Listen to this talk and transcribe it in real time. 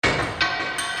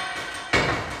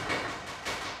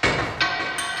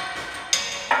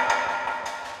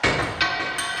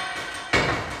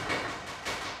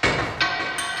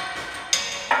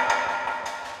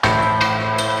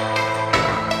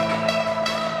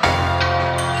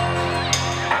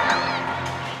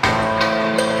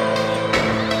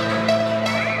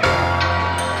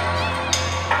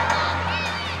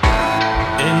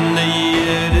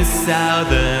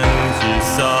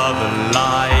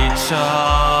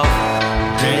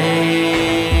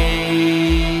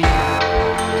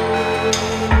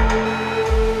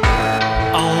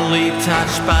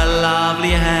touched by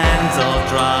lovely hands, all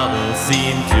troubles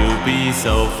seem to be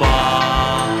so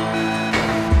far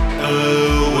away.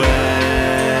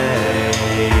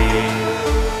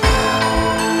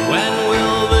 When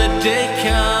will the day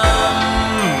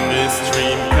come, this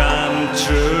dream come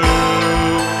true,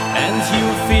 and you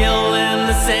feel in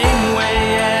the same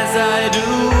way as I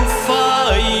do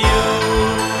for you?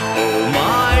 Oh,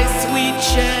 my sweet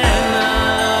Jana,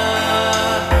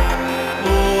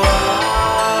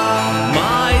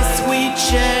 my sweet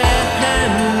Jana.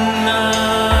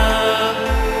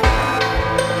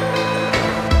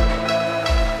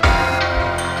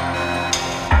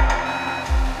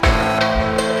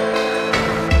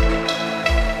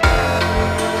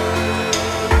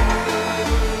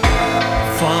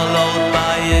 Followed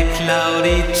by a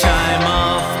cloudy time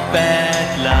of bad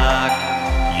luck,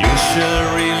 usual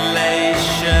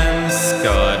relations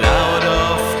got out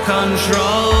of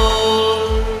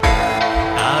control.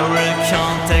 Our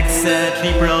contact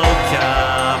sadly broke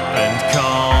up and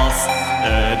caused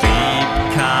a deep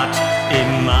cut in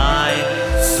my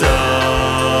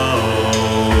soul.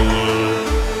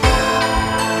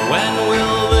 When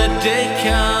will the day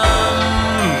come,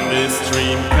 this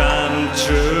dream come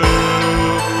true,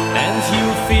 and you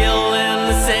feel in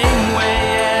the same way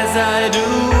as I do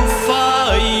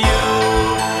for you?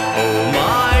 Oh,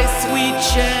 my sweet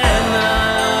Jana,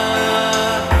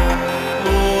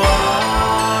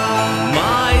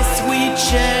 my sweet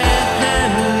Jana.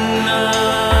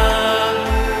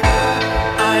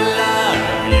 I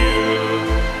love you,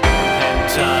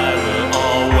 and I will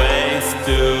always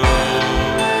do.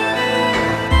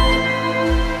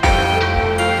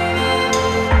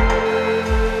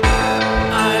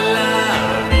 I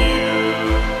love you,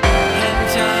 and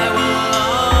I will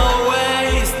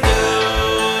always do.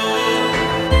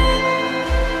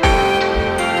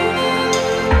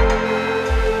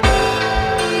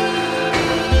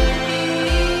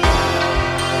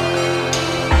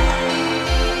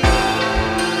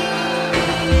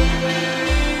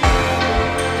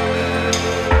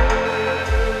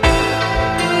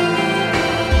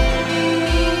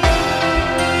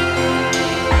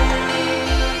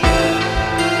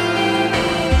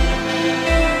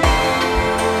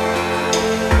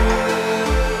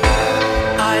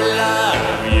 I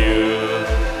love you,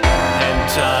 and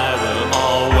I will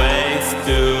always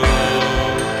do.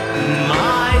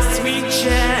 My sweet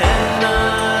Jana,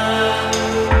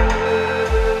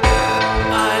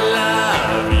 I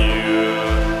love you,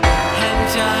 and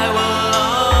I will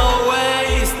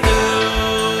always do.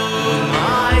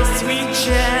 My sweet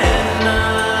Jana.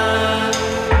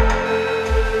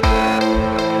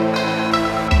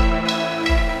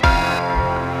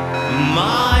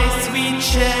 My sweet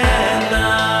Jana,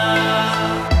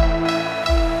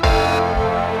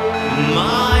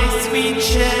 my sweet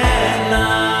Jana.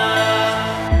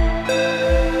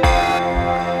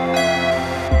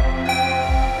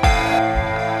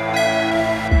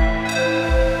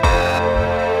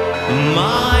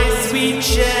 My sweet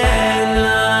Jana.